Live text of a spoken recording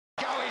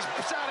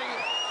starting.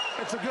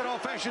 It's a good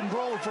old-fashioned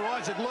brawl for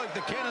Isaac Luke,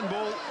 the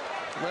cannonball.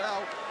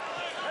 Well,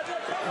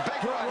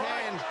 big right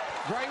hand.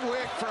 Great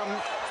work from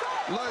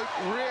Luke,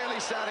 really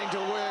starting to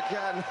work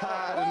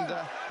hard and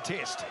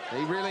Test.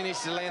 he really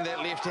needs to land that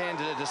left hand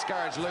to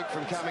discourage Luke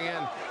from coming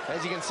in.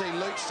 As you can see,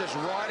 Luke's just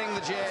riding the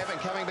jab and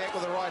coming back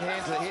with the right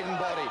hand to the head and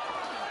body.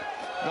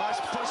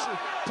 Nice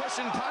push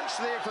and punch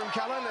there from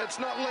Cullen. It's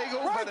not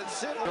legal, but it's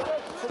certainly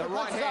the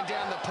right hand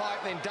down the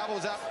pipe, then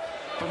doubles up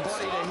from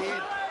body to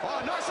head.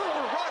 Oh, nice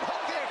little right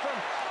hook there from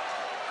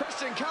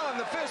Christian Cullen.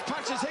 The first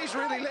punches he's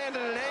really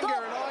landed in anger,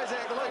 and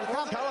Isaac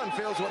Luke. Cullen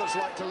feels what it's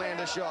like to land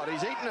a shot.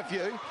 He's eaten a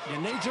few. You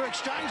need to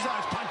exchange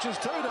those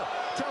punches too to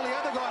tell the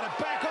other guy to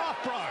back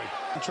off, bro.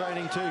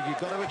 Training too, you've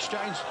got to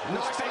exchange.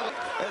 Nice.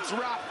 It's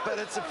rough,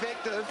 but it's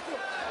effective.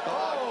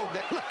 Oh,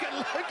 look at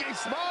Luke, he's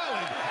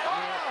smiling.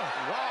 Oh,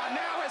 wow,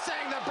 now we're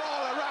seeing the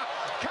brawler up.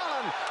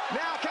 Cullen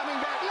now coming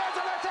back. Lands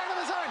a left hand of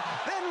his own.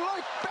 Then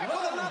Luke back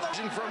with another.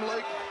 From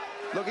Luke,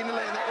 looking to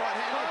land that right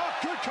hand. Oh,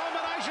 good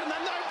combination.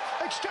 Then they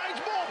exchange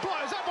more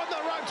blows up on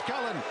the ropes,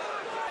 Cullen.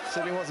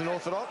 Certainly wasn't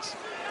orthodox.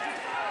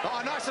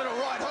 Oh, nice little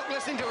right hook,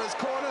 listening to his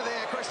corner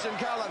there, Christian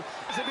Cullen.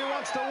 If he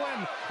wants to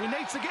win, he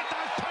needs to get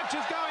those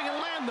punches going and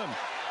land them.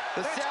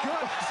 The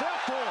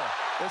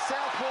Southpaw. The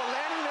southpaw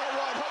landing that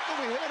right hook that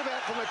we heard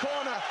about from the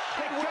corner.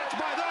 Good catch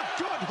by the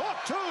good hook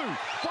too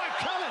by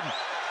Cullen.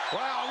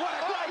 Wow, what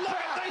a great look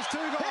power. at these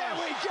two guys. Here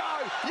we go.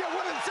 You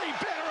wouldn't see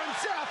better in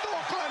South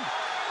Auckland.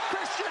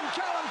 Christian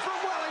Cullen from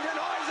Wellington,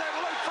 Isaac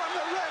Luke from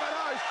the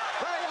Rabbitohs.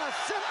 They are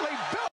simply built.